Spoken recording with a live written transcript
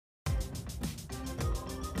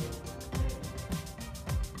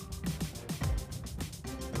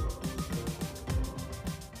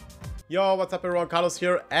Yo, what's up everyone, Carlos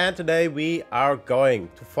here, and today we are going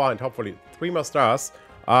to find, hopefully, 3 more stars.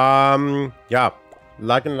 Yeah,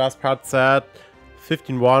 like in the last part said,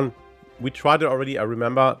 15-1, we tried it already, I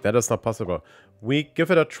remember, that is not possible. We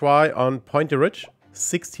give it a try on Pointy Ridge,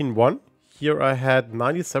 16-1, here I had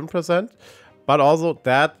 97%, but also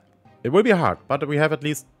that, it will be hard, but we have at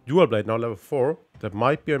least Dual Blade now, level 4, that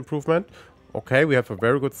might be an improvement. Okay, we have a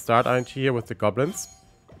very good start INT here with the goblins,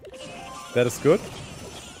 that is good.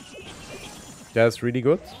 That's really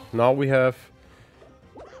good. Now we have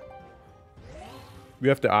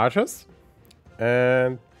the archers,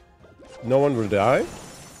 and no one will die.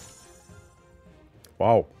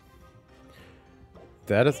 Wow,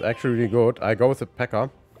 that is actually really good. I go with the P.e.k.k.a.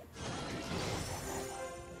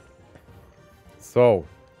 So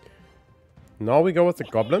now we go with the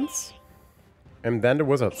goblins, and then the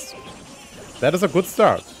wizards. That is a good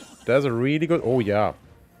start. That's a really good. Oh yeah,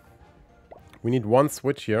 we need one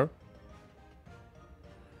switch here.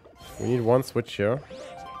 We need one switch here.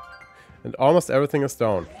 And almost everything is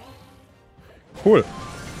down. Cool.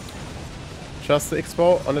 Just the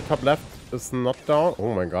expo on the top left is not down.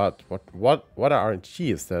 Oh my god. What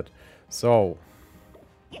RNG is that? So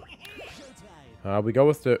we go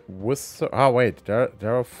with the wizard. Ah wait, there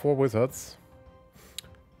are 4 wizards.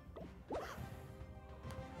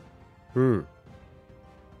 So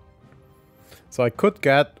I could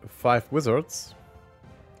get 5 wizards.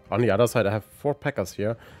 On the other side I have 4 P.e.k.k.as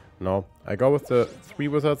here. No, I go with the 3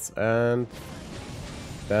 wizards and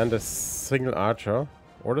then the single archer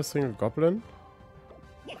or the single goblin.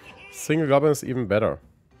 Single goblin is even better.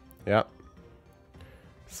 Yeah.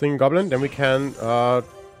 Single goblin, then we can,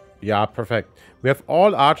 yeah, perfect. We have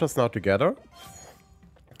all archers now together.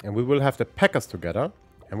 And we will have the P.e.k.k.as together.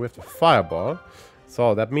 And we have the fireball.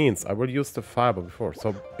 So that means I will use the fireball before.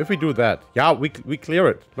 So if we do that, yeah, we clear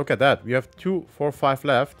it. Look at that. We have 2, 4, 5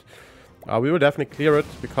 left. We will definitely clear it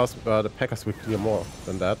because the P.e.k.k.as will clear more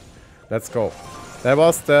than that. Let's go. That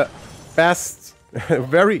was the best,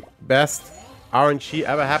 very best RNG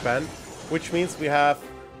ever happened. Which means we have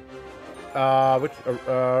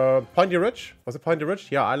Pointy Ridge. Was it Pointy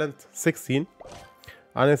Ridge? Yeah, Island 16.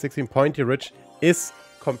 Island 16 Pointy Ridge is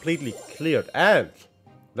completely cleared. And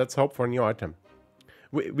let's hope for a new item.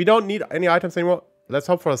 We don't need any items anymore. Let's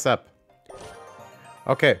hope for a sap.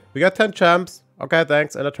 Okay, we got 10 champs. Okay,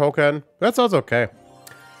 thanks, and a token. That's also okay.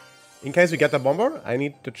 In case we get the bomber, I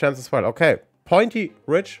need the chance as well. Okay, Pointy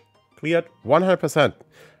Ridge cleared 100%.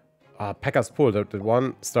 P.e.k.k.a's pull, the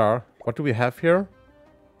 1 star. What do we have here?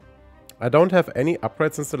 I don't have any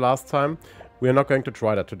upgrades since the last time. We are not going to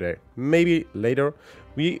try that today. Maybe later.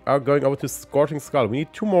 We are going over to Scorching Skull. We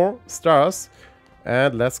need 2 more stars.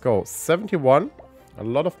 And let's go. 71. A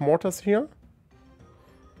lot of mortars here.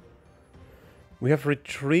 We have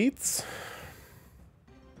retreats.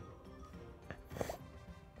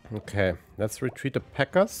 Okay, let's retreat the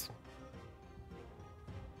P.e.k.k.as.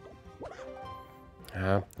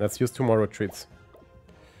 Let's use 2 more retreats.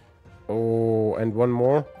 Oh, and 1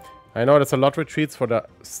 more. I know that's a lot of retreats for the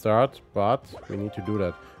start, but we need to do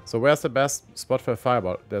that. So where's the best spot for a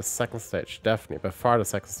fireball? The 2nd stage, definitely. By far the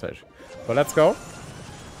 2nd stage. So let's go.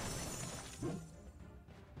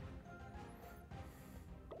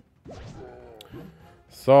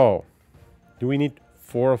 So, do we need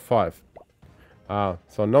 4 or 5?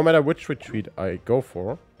 So no matter which retreat I go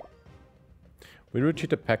for, we retreat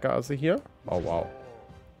the P.e.k.k.a also here. Oh wow.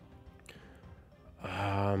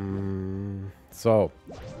 So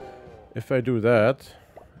if I do that,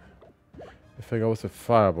 if I go with the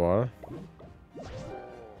fireball,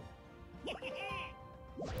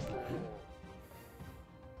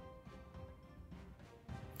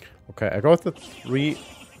 okay, I go with the 3.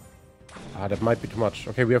 That might be too much.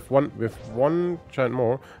 Okay, we have one giant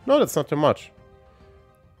more. No, that's not too much.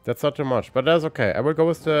 That's not too much, but that's okay. I will go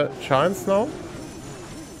with the giants now.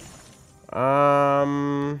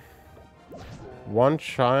 1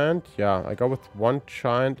 giant. Yeah, I go with 1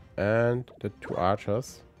 giant and the 2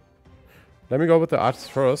 archers. Let me go with the archers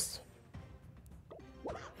first.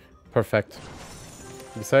 Perfect.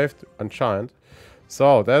 We saved a giant.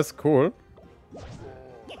 So, that's cool.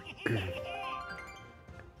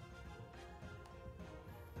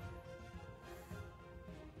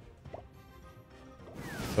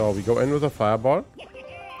 So we go in with a fireball.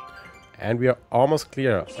 And we are almost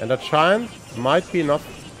clear. And the giant might be enough.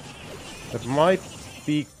 It might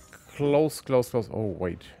be close. Oh,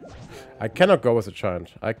 wait. I cannot go with the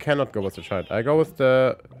giant. I cannot go with the giant. I go with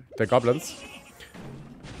the goblins.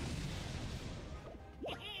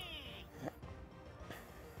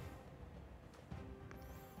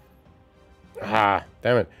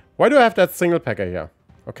 Damn it. Why do I have that single P.e.k.k.a here?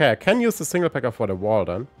 Okay, I can use the single P.e.k.k.a for the wall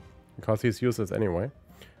then. because he's useless anyway.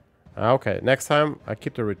 Okay, next time I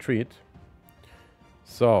keep the retreat.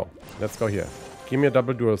 So, let's go here. Give me a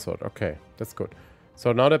double dual sword. Okay, that's good.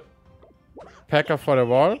 So now the P.e.k.k.a for the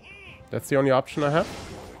wall. That's the only option I have.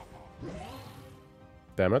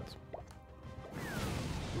 Damn it.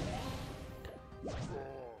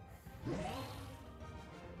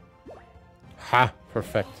 Ha!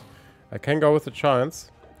 Perfect. I can go with the giants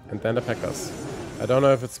and then the P.e.k.k.as. I don't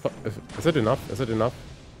know if it's... is it enough? Is it enough?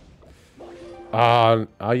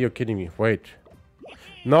 Are you kidding me? Wait.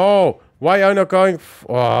 No! Why are you not going...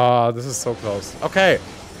 Oh, this is so close. Okay.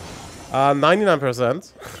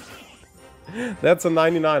 99%. That's a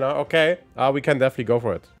 99er. Okay. We can definitely go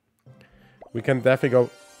for it. We can definitely go...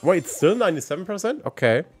 Wait, it's still 97%?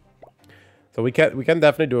 Okay. So we can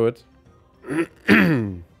definitely do it.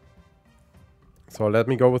 So let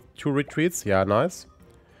me go with 2 retreats. Yeah, nice.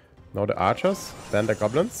 Now the archers, then the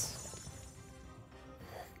goblins.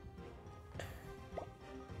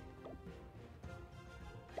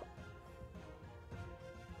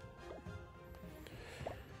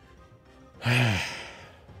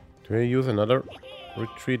 Do I use another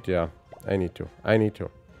retreat? Yeah, I need to. I need to.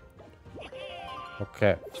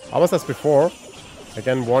 Okay. Almost as before.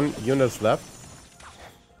 Again, 1 unit is left.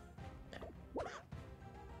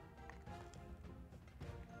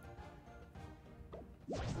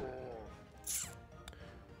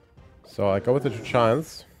 So I go with the 2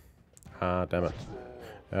 giants. Ah, damn it.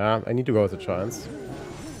 Yeah, I need to go with the giants.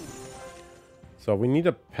 So we need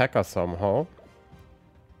a P.e.k.k.a somehow.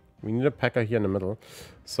 We need a P.e.k.k.a here in the middle.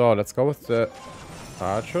 So let's go with the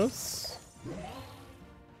archers.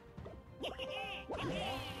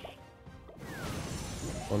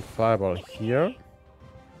 One fireball here.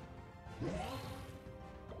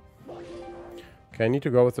 Okay, I need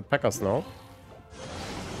to go with the P.e.k.k.as now.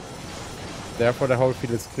 Therefore the whole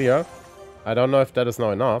field is clear. I don't know if that is now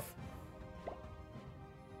enough.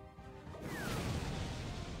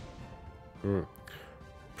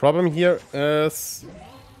 Problem here is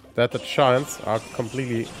that the giants are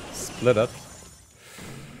completely splitted.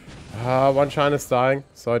 1 giant is dying,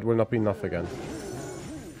 so it will not be enough again.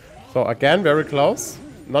 So again, very close.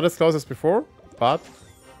 Not as close as before, but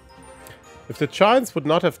if the giants would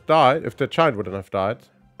not have died, if the giant wouldn't have died,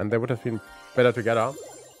 and they would have been better together,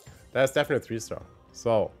 there's definitely a 3-star.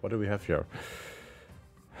 So, what do we have here?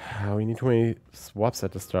 We need too many swaps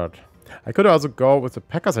at the start. I could also go with the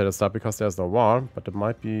P.e.k.k.as at the start because there's no war, but it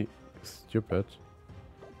might be stupid.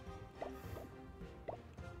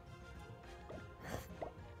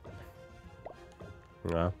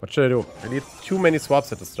 Yeah, what should I do? I need too many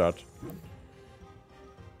swaps at the start.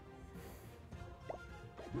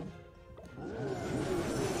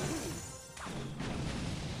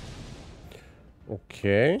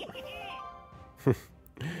 Okay.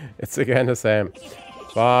 It's again the same.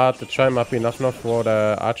 But the giant might be enough now for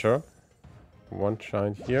the archer. 1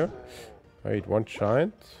 giant here. Wait, 1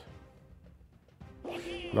 giant.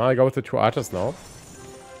 Now I go with the 2 archers now.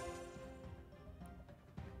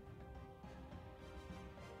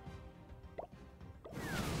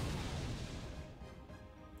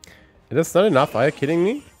 It is not enough. Are you kidding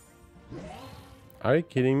me? Are you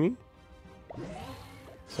kidding me?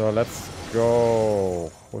 So let's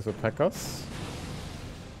go with the P.e.k.k.as.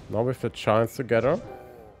 Now with the giants together.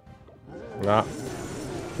 Nah.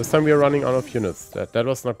 This time we are running out of units. That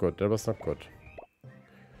was not good. That was not good.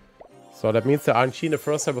 So that means the RNG in the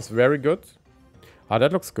first time was very good. Ah,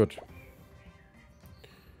 that looks good.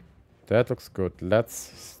 That looks good. Let's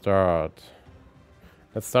start.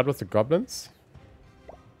 Let's start with the goblins.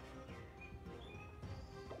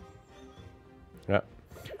 Yeah.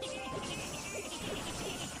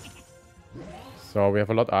 So we have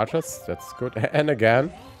a lot of archers. That's good. And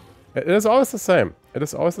again, it is always the same. It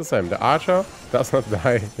is always the same. The archer does not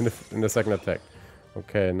die in the second attack.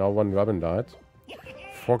 Okay, now 1 goblin died.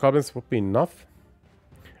 4 goblins would be enough.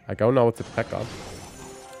 I go now with the P.e.k.k.a.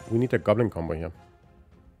 We need a goblin combo here.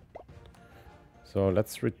 So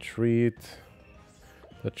let's retreat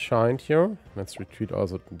the giant here. Let's retreat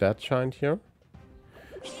also that giant here.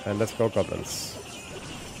 And let's go goblins.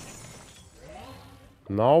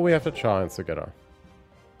 Now we have the giants together.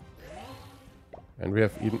 And we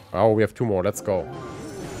have even... Oh, we have 2 more. Let's go.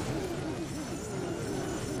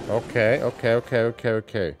 Okay, okay, okay, okay,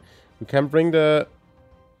 okay. We can bring the...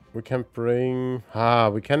 We can bring... Ah,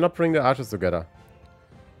 we cannot bring the archers together.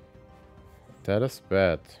 That is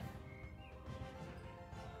bad.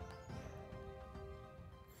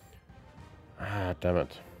 Ah, damn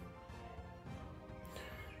it.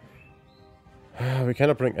 We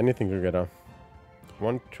cannot bring anything together.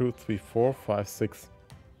 1, 2, 3, 4, 5, 6.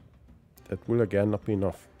 That will again not be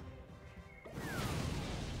enough.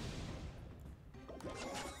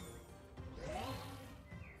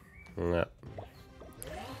 Yeah.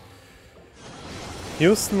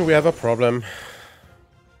 Houston, we have a problem.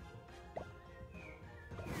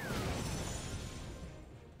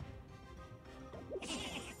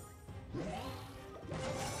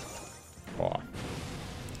 Oh.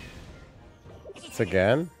 It's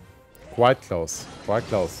again quite close. Quite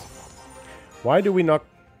close. Why do we not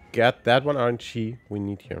get that one RNG we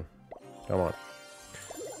need here? Come on.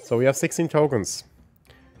 So we have 16 tokens.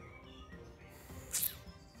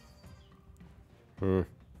 Well,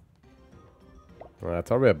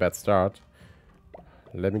 that's already a bad start.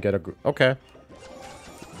 Let me get a good... Okay.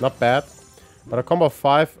 Not bad. But a combo of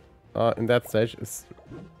 5 in that stage is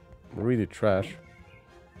really trash.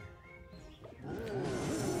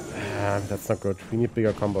 That's not good. We need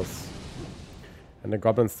bigger combos. And the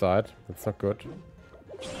goblin side. That's not good.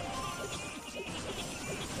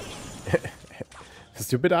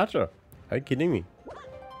 Stupid archer. Are you kidding me?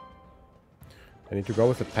 I need to go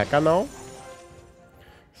with the P.e.k.k.a now.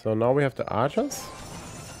 So now we have the archers.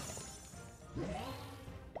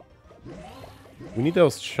 We need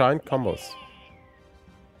those giant combos.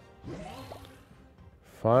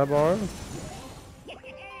 Fireball.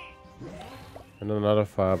 And another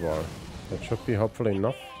fireball. That should be hopefully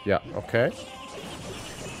enough. Yeah, okay.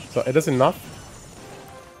 So it is enough.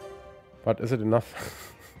 But is it enough?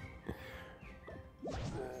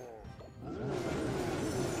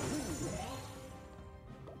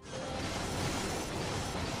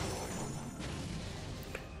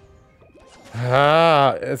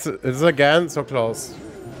 It's again so close.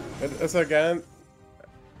 It is again.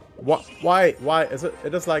 Why? Why is it?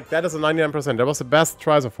 It is like that is a 99%. That was the best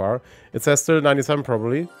try so far. It says still 97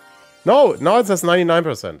 probably. No, now it says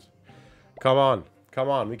 99%. Come on, come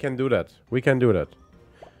on. We can do that. We can do that.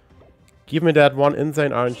 Give me that one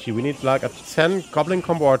insane RNG. We need like a 10 goblin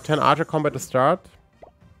combo or 10 archer combo to start.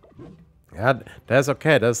 Yeah, that's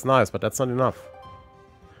okay. That's nice, but that's not enough.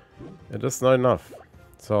 It is not enough.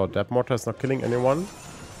 So that mortar is not killing anyone.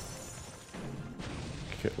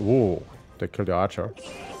 Ooh, they killed the archer.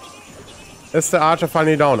 Is the archer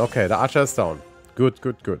finally down? Okay, the archer is down. Good,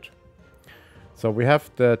 good, good. So we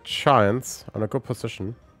have the giants on a good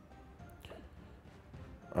position.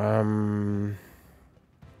 I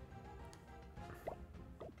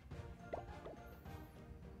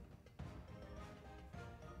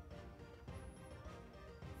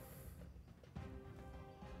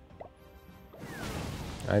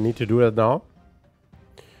need to do that now.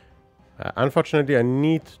 Unfortunately, I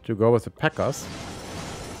need to go with the Packers.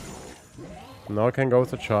 Now I can go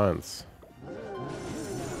with the Giants.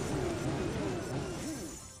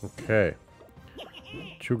 Okay.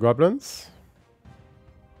 2 goblins.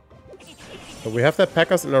 So we have the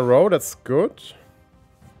Packers in a row. That's good.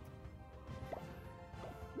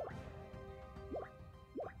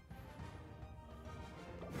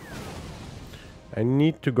 I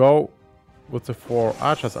need to go with the 4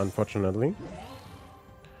 archers, unfortunately.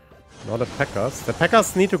 Not the Packers. The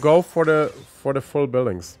Packers need to go for the full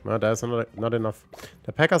buildings. No, there's not enough.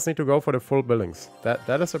 The Packers need to go for the full buildings.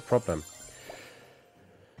 That is a problem.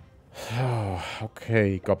 Oh,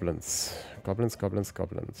 okay, goblins. Goblins, goblins,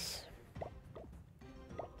 goblins.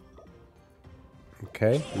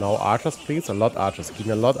 Okay, now archers, please. A lot archers. Give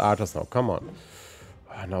me a lot archers now. Come on.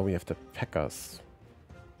 Oh, now we have the Packers.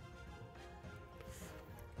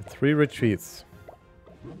 3 retreats.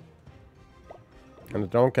 And I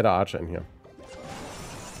don't get an archer in here.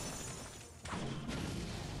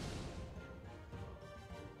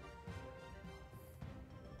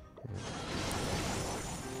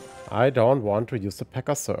 I don't want to use the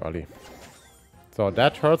Packers so early. So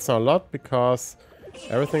that hurts a lot because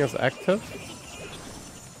everything is active.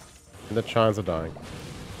 And the giants are dying.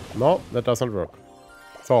 No, that doesn't work.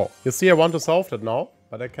 So, you see I want to solve that now,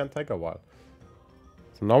 but it can take a while.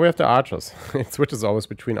 So now we have the archers. It switches always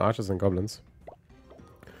between archers and goblins.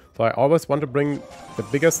 So I always want to bring the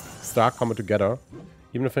biggest star combo together.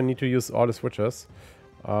 Even if I need to use all the switches.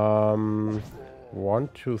 1,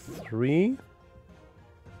 2, 3.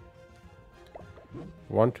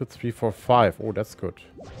 1, 2, 3, 4, 5. Oh, that's good.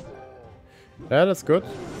 Yeah, that's good.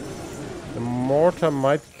 The mortar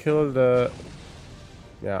might kill the...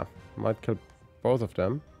 Yeah, might kill both of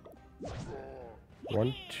them.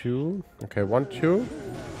 1, 2. Okay, 1, 2.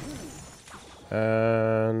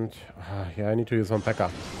 And... yeah, I need to use one P.e.k.k.a.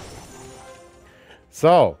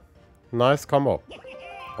 So, nice combo.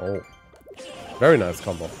 Oh, very nice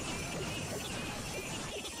combo.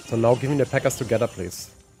 So now give me the P.e.k.k.as together,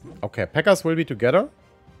 please. Okay, P.e.k.kas will be together.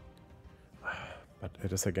 But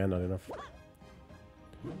it is again not enough.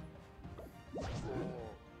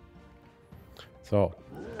 So,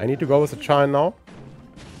 I need to go with the giant now.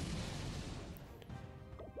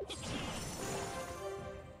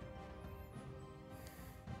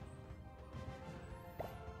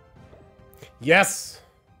 Yes!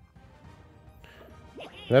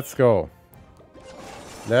 Let's go.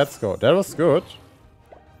 Let's go. That was good.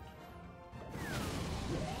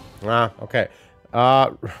 Ah, okay.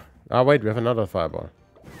 Wait, we have another fireball.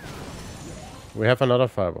 We have another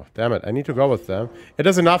fireball. Damn it, I need to go with them. It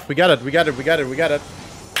is enough. We got it. We got it. We got it. We got it.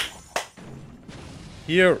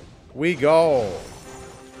 Here we go.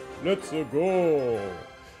 Let's go.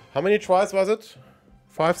 How many tries was it?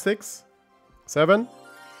 5, 6, 7?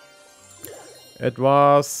 It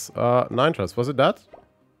was 9 tries. Was it that?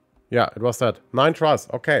 Yeah, it was that. 9 tries.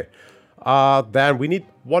 Okay. Then we need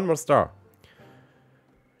one more star.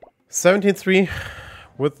 17-3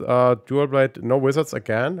 with dual blade, no wizards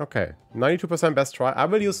again. Okay. 92% best try. I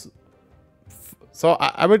will use... So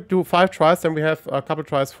I will do 5 tries, then we have a couple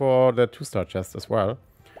tries for the 2-star chest as well.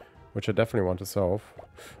 Which I definitely want to solve.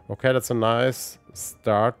 Okay, that's a nice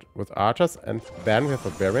start with archers. And then we have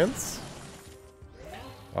barbarians.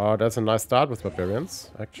 That's a nice start with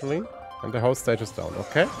barbarians, actually. And the whole stage is down.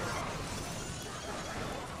 Okay.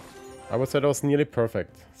 I would say that was nearly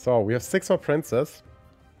perfect. So, we have 6 more princes.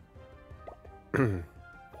 Let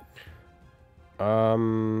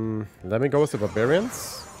me go with the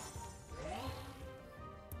barbarians.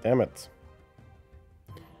 Damn it.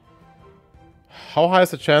 How high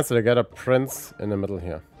is the chance that I get a prince in the middle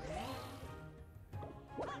here?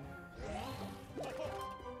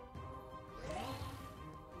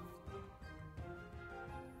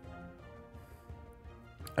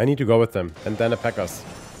 I need to go with them. And then the Packers.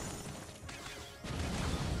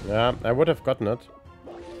 Yeah, I would have gotten it.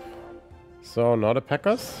 So, now the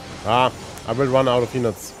Packers. Ah, I will run out of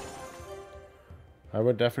units. I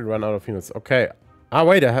will definitely run out of units. Okay. Ah,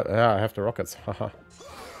 wait, I have the rockets. Haha.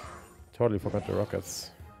 Totally forgot the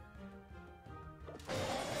rockets.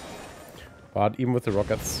 But even with the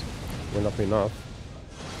rockets, will not be enough.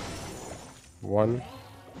 1,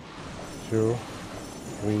 2,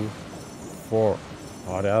 3, 4.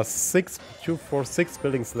 Oh, there are 6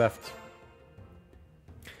 buildings left.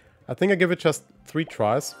 I think I give it just 3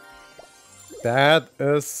 tries. That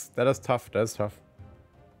is tough. That is tough.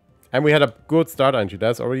 And we had a good start entry.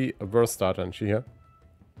 There's already a worse start entry here.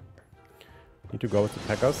 Need to go with the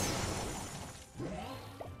Packers.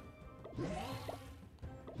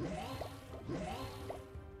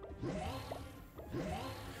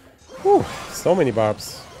 Whew, so many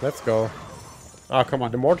barbs. Let's go. Ah, come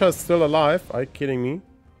on. The mortar is still alive. Are you kidding me?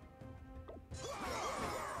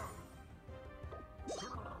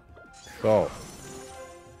 So.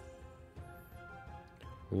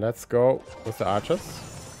 Let's go with the archers.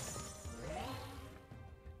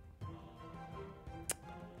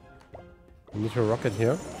 We need a rocket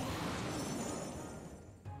here.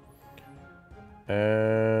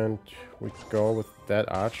 And we go with that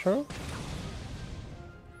archer.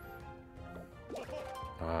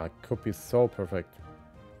 Ah, it could be so perfect.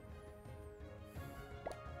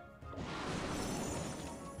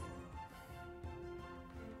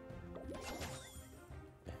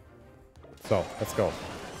 So, let's go.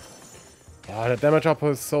 Ah, the damage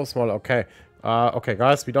output is so small. Okay. Okay,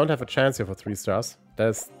 guys, we don't have a chance here for 3 stars.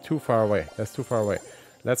 That's too far away. That's too far away.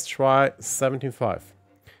 Let's try 17.5.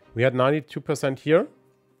 We had 92% here.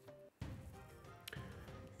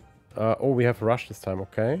 Oh, we have rush this time.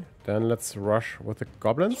 Okay. Then let's rush with the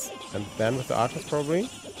goblins. And then with the archers, probably.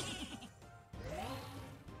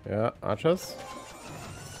 Yeah, archers.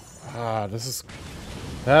 Ah, this is...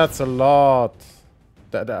 That's a lot.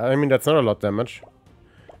 I mean, that's not a lot damage.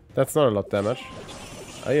 That's not a lot damage.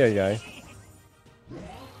 Ay, ay, ay.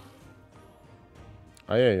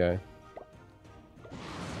 Ay, ay, ay.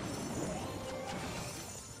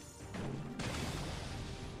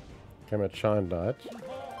 Okay, my giant died.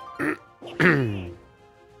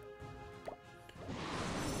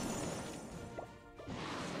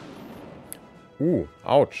 Ooh,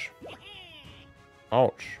 ouch.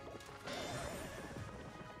 Ouch.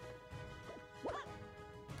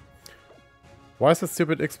 Why is the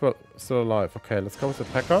stupid expert still alive? Okay, let's go with the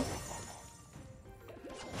P.e.k.k.a.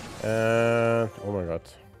 And... oh my god.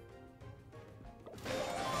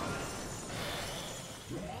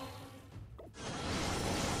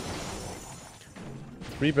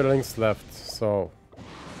 Three buildings left, so...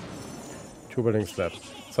 2 buildings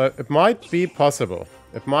left. So it might be possible.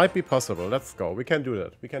 It might be possible. Let's go. We can do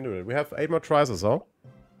that. We can do it. We have 8 more tries or so.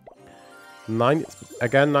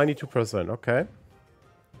 Again, 92%. Okay.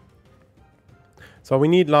 So we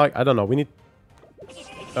need, like, I don't know, we need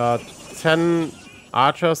 10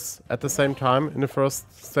 archers at the same time in the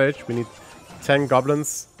first stage. We need 10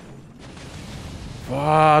 goblins.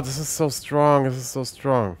 Wow, this is so strong. This is so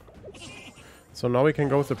strong. So now we can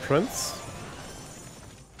go with the prince.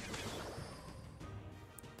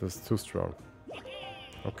 This is too strong.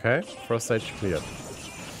 Okay, first stage cleared.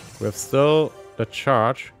 We have still the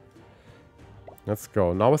charge. Let's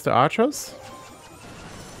go. Now with the archers.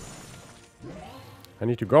 I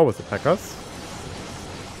need to go with the Packers.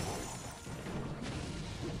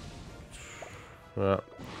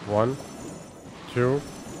 1, 2,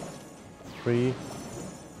 3.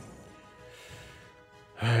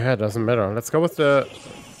 Yeah, doesn't matter. Let's go with the...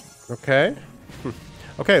 Okay.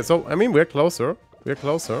 Okay, so, I mean, we're closer. We're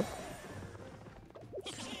closer.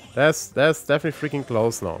 That's definitely freaking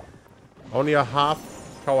close now. Only a half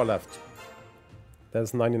power left.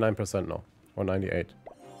 That's 99% now. Or 98.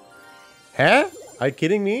 Huh? Are you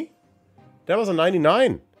kidding me? That was a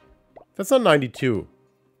 99. That's not 92.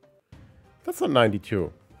 That's not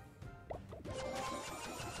 92.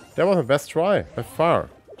 That was the best try, by far.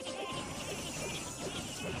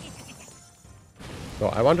 So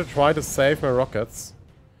I want to try to save my rockets.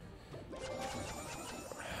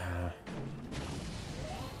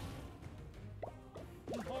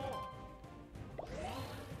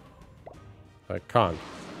 I can't.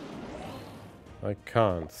 I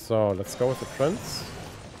can't. So let's go with the prince.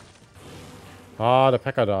 Ah, the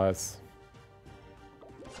P.e.k.k.a dies.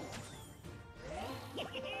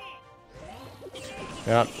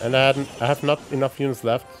 Yeah, and I have not enough units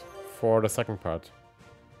left for the second part.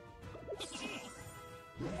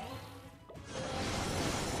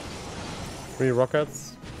 Three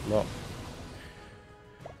rockets? No.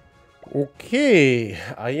 Okay.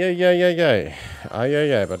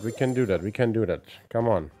 Ay, but we can do that. We can do that. Come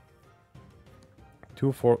on.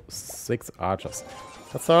 2, 4, 6 archers.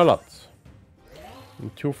 That's not a lot.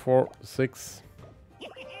 2, 4, 6.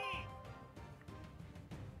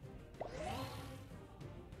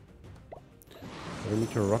 We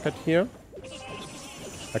need to rocket here.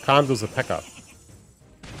 I can't lose a P.e.k.k.a.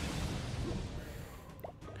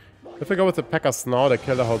 If we go with the P.e.k.k.as now, they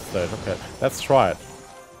kill the whole stage. Okay, let's try it.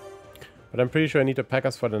 But I'm pretty sure I need the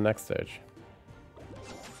P.e.k.k.as for the next stage.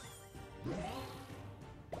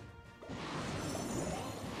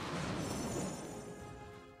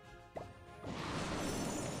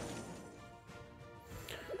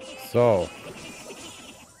 So.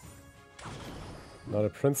 Now the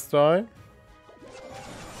prince die.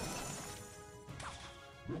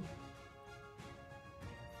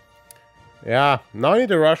 Yeah, now I need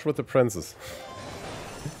to rush with the princes.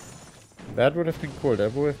 That would have been cool.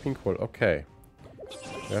 That would have been cool. Okay.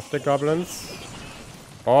 We have the goblins.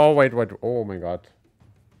 Oh, wait. Oh my god.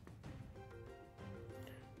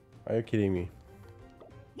 Are you kidding me?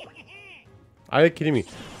 Are you kidding me?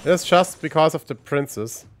 It's just because of the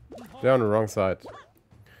princes. They're on the wrong side.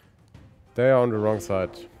 They are on the wrong side.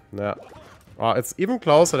 Yeah. Oh, it's even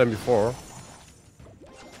closer than before.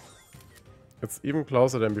 It's even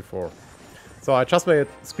closer than before. So I just made a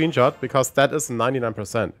screenshot because that is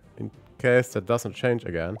 99%. In case that doesn't change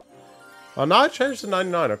again. Oh, now it changed to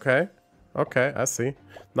 99. Okay. Okay, I see.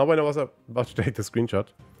 Now when I was about to take the screenshot.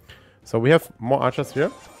 So we have more archers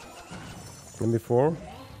here than before.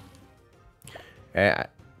 I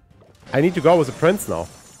need to go with the prince now.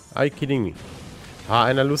 Are you kidding me? Ah,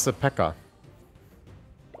 and I lose the P.e.k.k.a.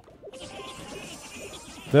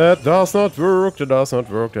 That does not work. That does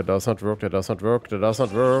not work. That does not work. That does not work. That does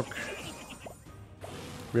not work.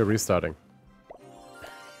 We're restarting.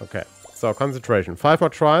 Okay, so concentration. 5 more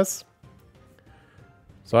tries.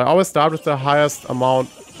 So I always start with the highest amount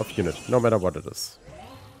of unit, no matter what it is.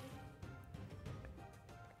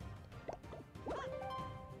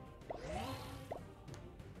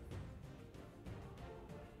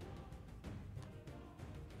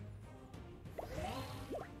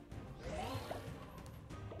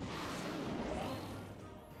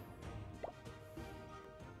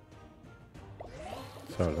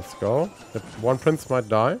 So let's go. That one prince might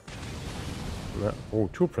die. Yeah. Oh,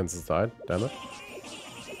 2 princes died. Damn it.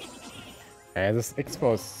 And this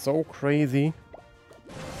expo is so crazy.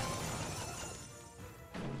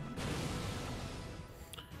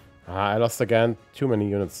 Ah, I lost again. Too many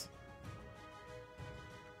units.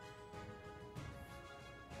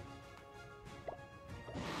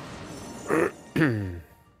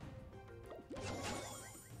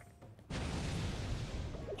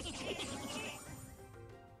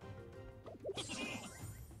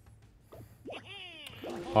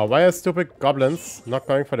 Oh, why are stupid goblins not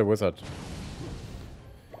going for the wizard?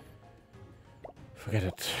 Forget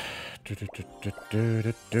it.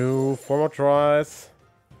 4 more tries.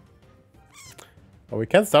 Oh, we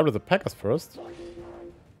can start with the Packers first.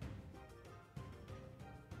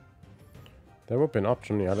 That would be an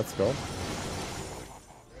option. Yeah, let's go.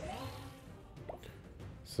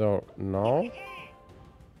 So, now.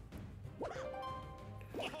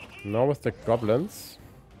 Now with the goblins.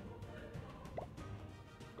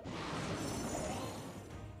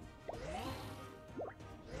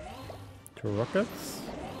 2 rockets.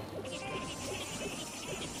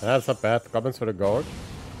 That's not bad. Goblins for the gold.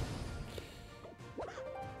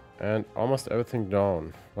 And almost everything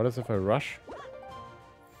down. What is if I rush?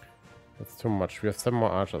 That's too much. We have 7 more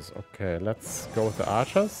archers. Okay, let's go with the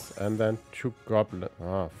archers. And then 2 goblins.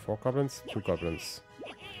 4 goblins? 2 goblins.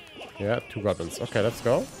 Yeah, 2 goblins. Okay, let's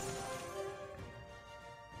go.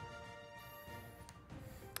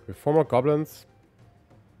 We have 4 more goblins.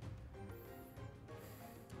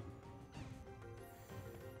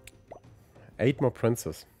 Eight more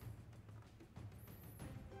princes.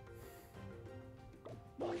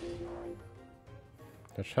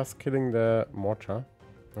 They're just killing the mortar.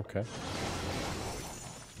 Okay.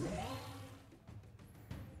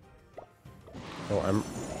 So I'm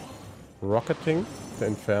rocketing the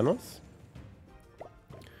infernos.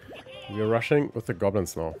 We're rushing with the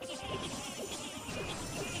goblins now.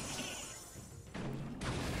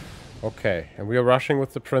 Okay, and we are rushing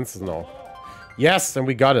with the princes now. Yes, and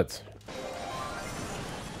we got it.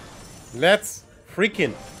 Let's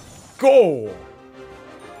freaking go!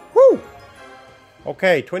 Woo!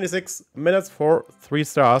 Okay, 26 minutes for 3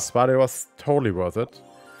 stars, but it was totally worth it.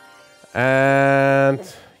 And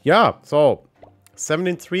yeah, so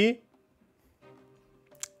 17-3.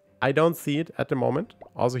 I don't see it at the moment.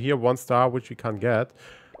 Also here 1 star, which we can't get.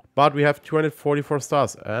 But we have 244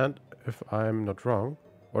 stars. And if I'm not wrong,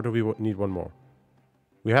 or do we need 1 more?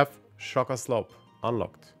 We have Shocker Slope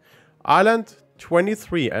unlocked. Island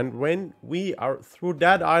 23. And when we are through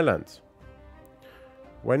that island,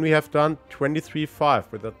 when we have done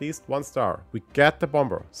 23-5 with at least 1 star, we get the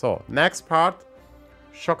bomber. So next part,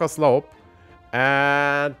 Shocker Slope.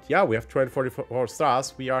 And yeah, we have 244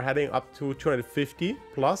 stars. We are heading up to 250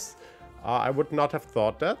 plus. I would not have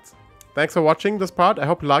thought that. Thanks for watching this part. I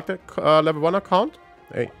hope you liked the level 1 account.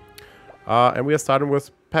 Hey. And we are starting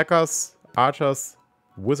with Packers, Archers,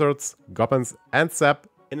 Wizards, Goblins, and Zap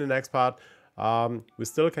in the next part. We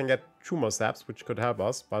still can get 2 more Zaps, which could help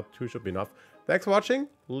us, but 2 should be enough. Thanks for watching.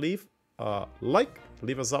 Leave a like,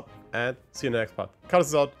 leave a sub, and see you in the next part. Cut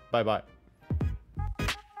us out. Bye bye.